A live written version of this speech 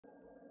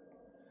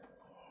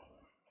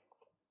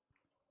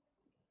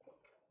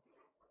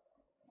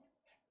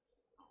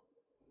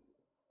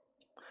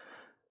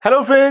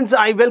Hello friends,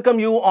 I welcome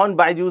you on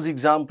BYJU'S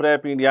Exam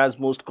Prep, India's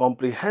most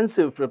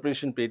comprehensive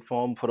preparation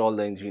platform for all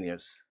the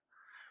engineers.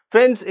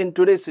 Friends, in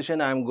today's session,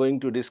 I am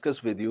going to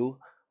discuss with you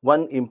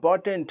one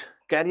important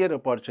career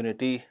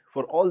opportunity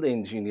for all the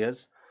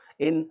engineers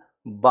in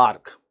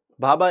BARC,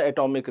 Bhabha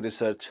Atomic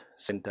Research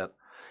Center.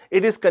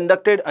 It is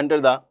conducted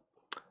under the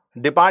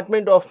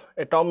Department of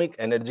Atomic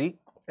Energy,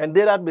 and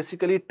there are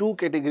basically two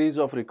categories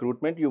of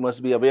recruitment. You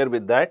must be aware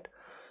with that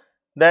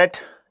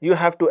you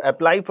have to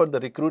apply for the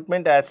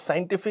recruitment as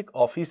scientific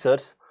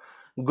officers,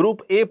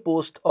 Group A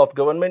post of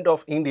Government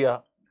of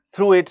India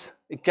through its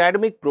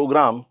academic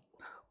program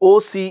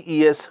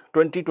OCES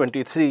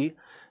 2023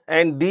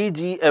 and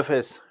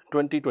DGFS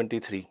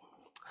 2023.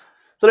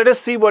 So let us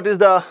see what is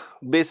the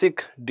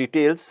basic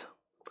details.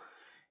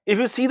 If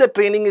you see the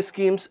training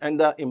schemes and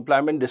the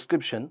employment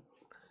description,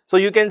 so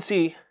you can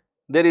see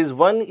there is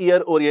 1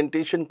 year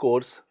orientation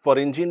course for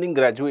engineering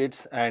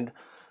graduates and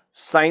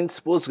science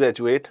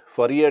postgraduate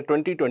for year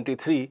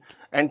 2023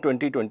 and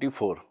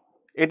 2024.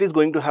 It is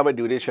going to have a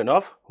duration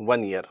of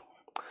 1 year.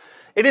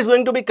 It is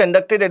going to be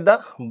conducted at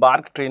the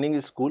BARC training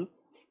school,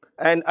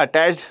 and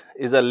attached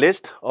is a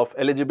list of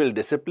eligible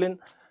discipline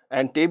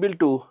and table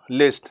to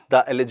list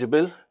the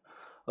eligible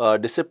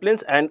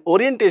disciplines and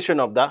orientation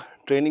of the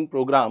training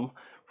program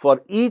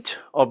for each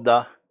of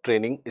the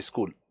training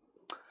school.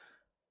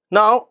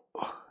 Now,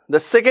 the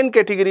second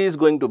category is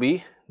going to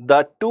be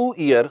the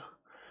 2-year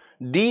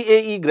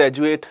DAE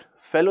graduate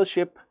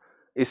fellowship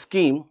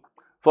scheme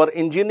for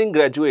engineering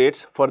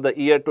graduates for the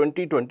year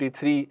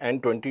 2023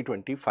 and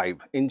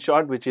 2025, in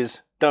short, which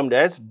is termed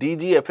as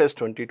DGFS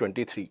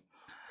 2023.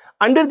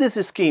 Under this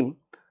scheme,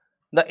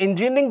 the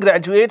engineering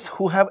graduates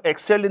who have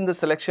excelled in the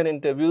selection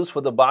interviews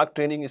for the BARC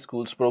training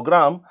schools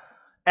program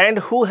and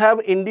who have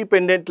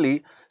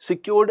independently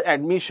secured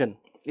admission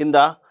in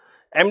the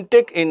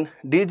MTech in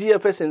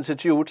DGFS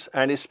institutes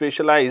and is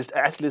specialized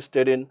as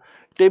listed in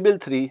table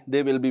 3,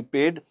 they will be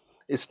paid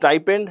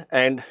stipend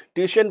and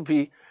tuition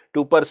fee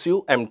to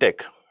pursue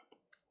MTech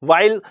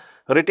while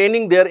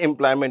retaining their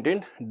employment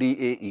in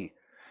DAE.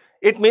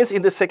 It means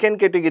in the second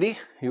category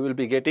you will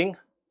be getting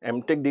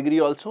MTech degree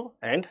also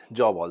and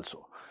job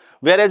also,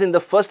 whereas in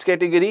the first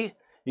category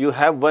you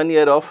have 1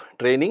 year of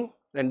training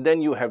and then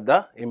you have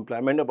the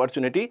employment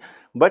opportunity,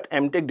 but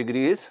MTech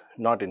degree is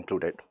not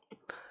included.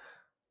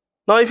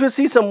 Now if you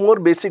see some more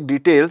basic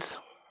details,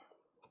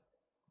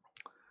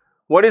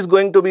 what is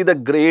going to be the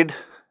grade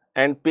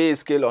and pay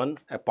scale on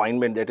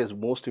appointment, that is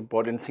most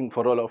important thing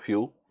for all of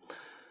you.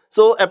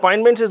 So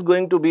appointments is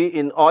going to be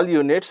in all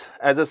units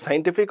as a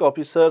scientific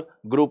officer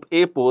Group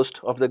A post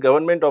of the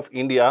Government of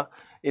India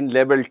in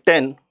level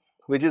 10,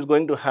 which is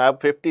going to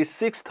have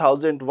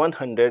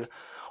 56,100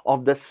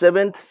 of the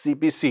 7th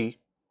CPC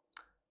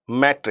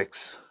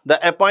matrix. The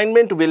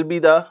appointment will be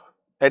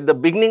at the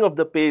beginning of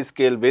the pay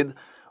scale with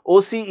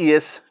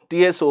OCES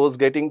TSOs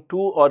getting 2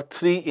 or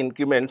 3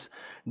 increments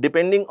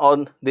depending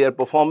on their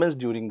performance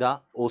during the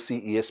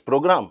OCES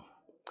program,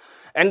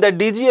 and the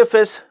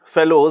DGFS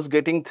fellows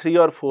getting 3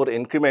 or 4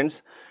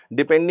 increments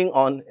depending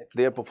on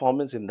their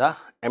performance in the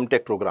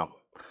MTech program.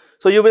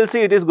 So you will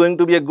see it is going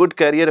to be a good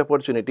career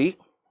opportunity.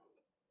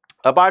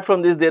 Apart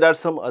from this, there are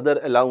some other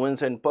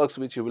allowance and perks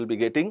which you will be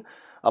getting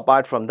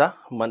apart from the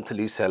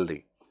monthly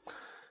salary.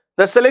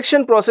 The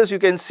selection process, you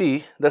can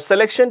see the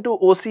selection to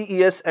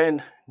OCES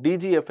and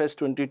DGFS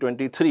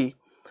 2023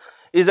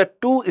 is a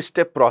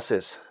 2-step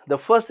process. The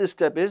first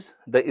step is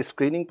the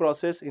screening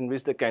process in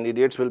which the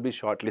candidates will be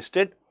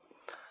shortlisted,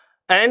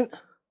 and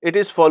it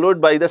is followed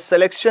by the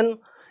selection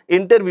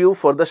interview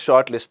for the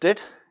shortlisted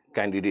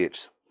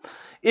candidates.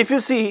 If you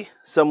see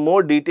some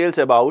more details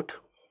about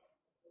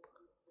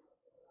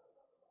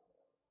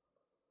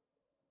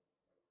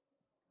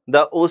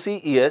the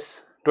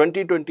OCES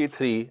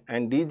 2023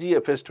 and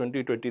DGFS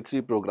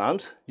 2023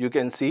 programs, you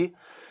can see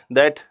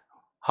that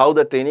how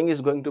the training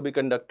is going to be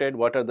conducted,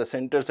 what are the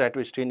centers at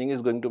which training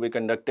is going to be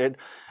conducted,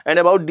 and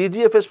about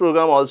DGFS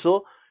program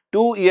also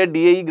 2-year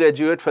DAE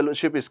graduate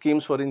fellowship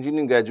schemes for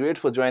engineering graduates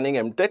for joining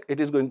MTech. It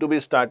is going to be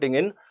starting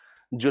in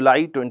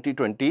July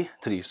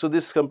 2023. So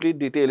this complete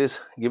detail is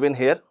given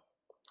here.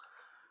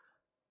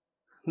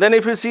 Then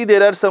if you see,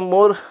 there are some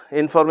more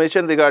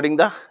information regarding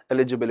the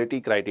eligibility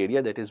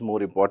criteria, that is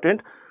more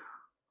important.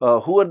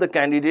 Who are the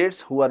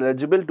candidates who are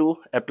eligible to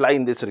apply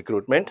in this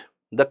recruitment,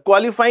 the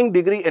qualifying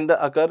degree and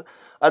the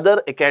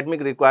other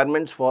academic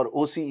requirements for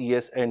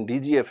OCES and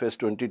DGFS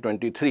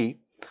 2023.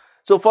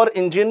 So for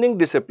engineering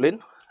discipline,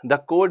 the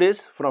code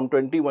is from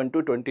 21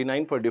 to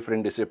 29 for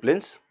different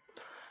disciplines.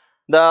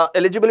 The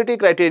eligibility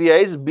criteria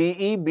is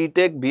BE,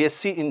 BTech,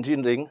 BSc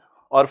Engineering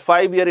or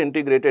 5-year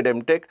integrated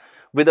MTech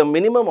with a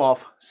minimum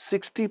of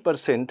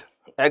 60%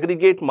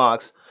 aggregate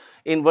marks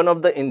in one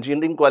of the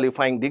engineering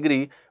qualifying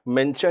degree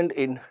mentioned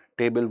in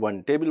table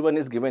 1. Table 1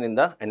 is given in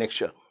the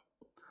annexure.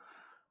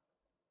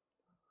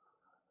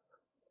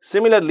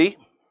 Similarly,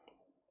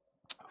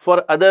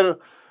 for other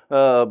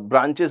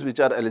branches which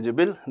are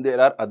eligible,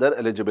 there are other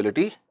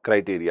eligibility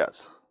criteria.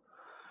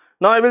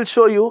 Now I will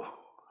show you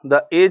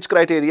the age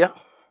criteria.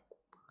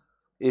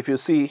 If you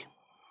see,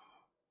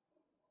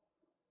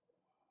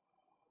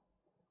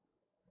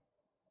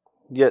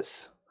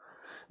 Yes.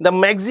 The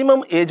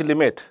maximum age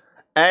limit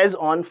as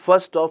on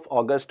 1st of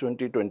August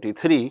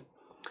 2023,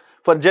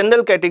 for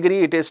general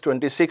category it is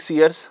 26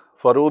 years,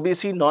 for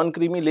OBC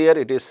non-creamy layer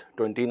it is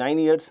 29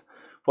 years,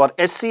 for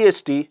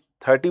SC/ST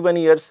 31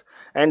 years,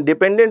 and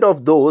dependent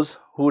of those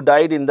who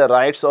died in the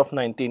riots of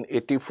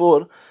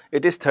 1984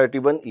 it is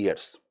 31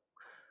 years.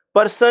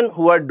 Person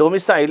who are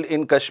domiciled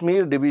in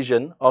Kashmir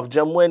division of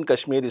Jammu and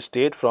Kashmir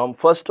state from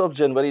 1st of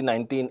January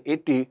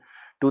 1980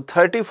 to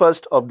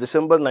 31st of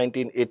December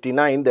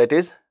 1989, that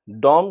is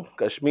DOM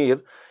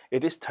Kashmir,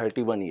 it is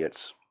 31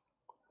 years.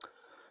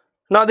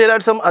 Now there are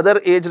some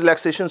other age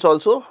relaxations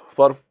also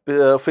for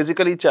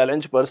physically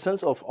challenged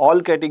persons of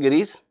all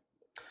categories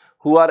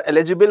who are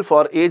eligible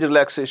for age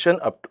relaxation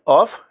up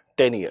of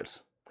 10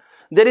 years.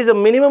 There is a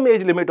minimum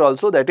age limit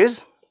also, that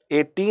is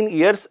 18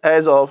 years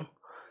as of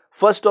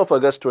 1st of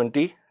August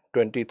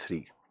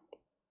 2023.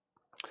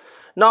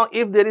 Now,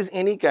 if there is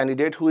any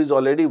candidate who is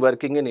already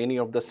working in any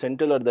of the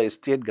central or the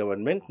state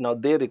government, now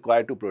they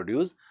require to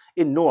produce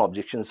a no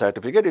objection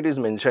certificate. It is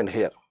mentioned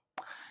here.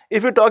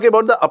 If you talk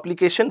about the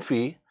application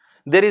fee,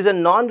 there is a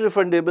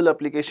non-refundable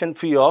application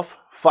fee of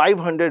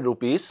 500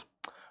 rupees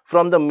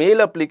from the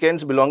male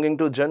applicants belonging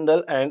to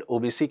general and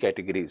OBC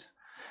categories.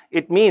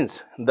 It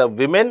means the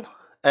women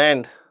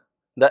and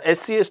the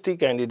SC/ST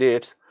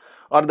candidates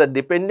or the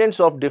dependents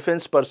of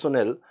defense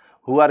personnel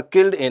who are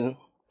killed in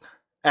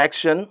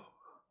action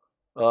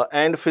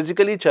and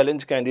physically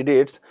challenged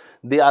candidates,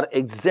 they are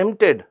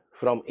exempted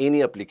from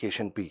any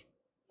application fee.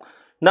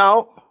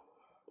 Now,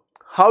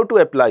 how to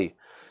apply?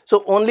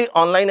 So, only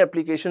online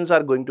applications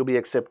are going to be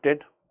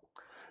accepted.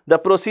 The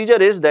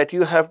procedure is that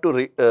you have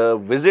to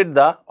visit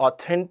the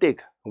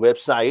authentic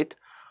website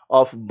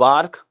of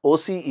BARC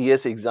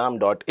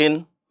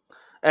ocesexam.in,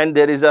 and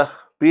there is a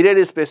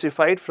period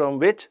specified from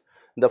which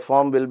the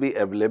form will be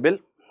available,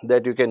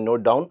 that you can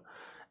note down,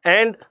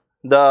 and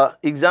the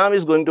exam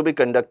is going to be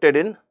conducted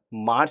in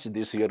March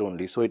this year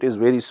only, so it is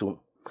very soon.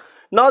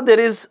 Now there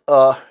is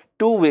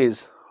two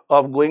ways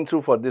of going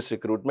through for this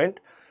recruitment.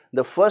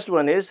 The first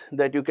one is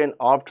that you can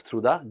opt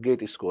through the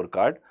GATE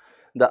scorecard.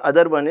 The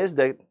other one is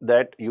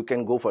that you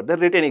can go for the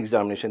written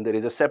examination. There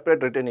is a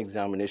separate written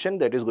examination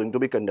that is going to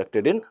be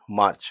conducted in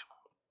March.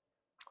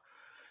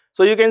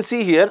 So you can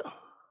see here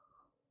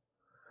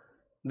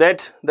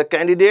that the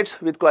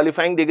candidates with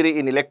qualifying degree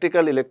in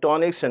electrical,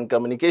 electronics and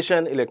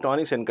communication,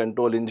 electronics and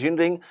control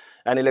engineering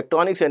and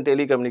electronics and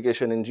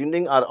telecommunication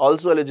engineering are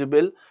also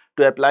eligible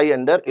to apply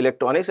under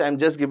electronics. I am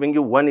just giving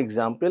you one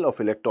example of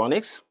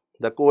electronics.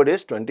 The code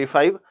is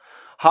 25.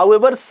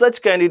 However,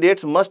 such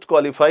candidates must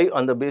qualify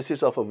on the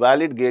basis of a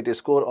valid GATE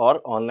score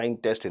or online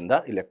test in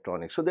the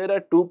electronics. So there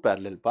are two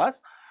parallel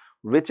paths.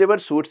 Whichever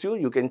suits you,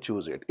 you can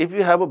choose it. If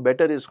you have a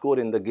better score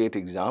in the GATE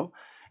exam,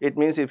 it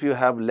means if you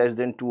have less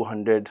than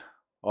 200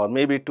 or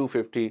maybe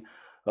 250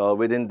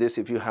 within this,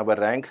 if you have a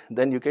rank,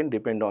 then you can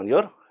depend on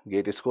your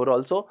GATE score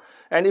also.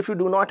 And if you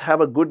do not have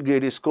a good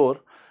GATE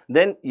score,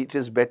 then it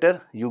is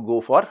better you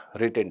go for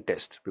written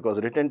test, because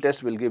written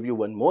test will give you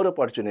one more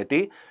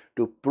opportunity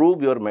to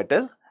prove your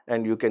mettle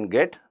and you can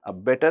get a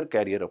better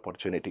career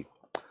opportunity.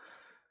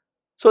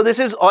 So this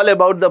is all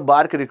about the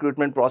BARC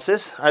recruitment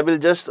process. I will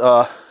just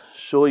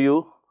show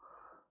you,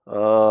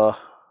 I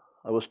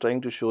was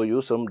trying to show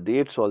you some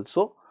dates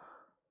also.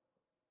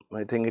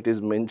 I think it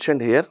is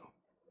mentioned here.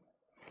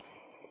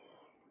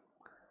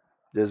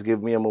 Just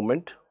give me a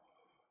moment.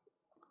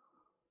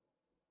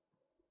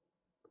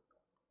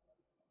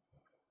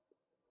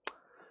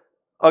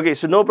 Okay,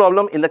 so no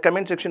problem. In the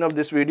comment section of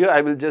this video,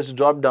 I will just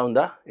drop down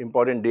the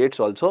important dates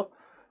also.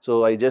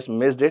 So I just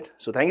missed it.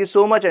 So thank you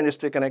so much and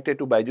stay connected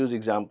to BYJU'S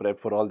exam prep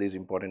for all these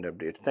important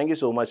updates. Thank you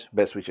so much.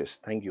 Best wishes.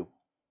 Thank you.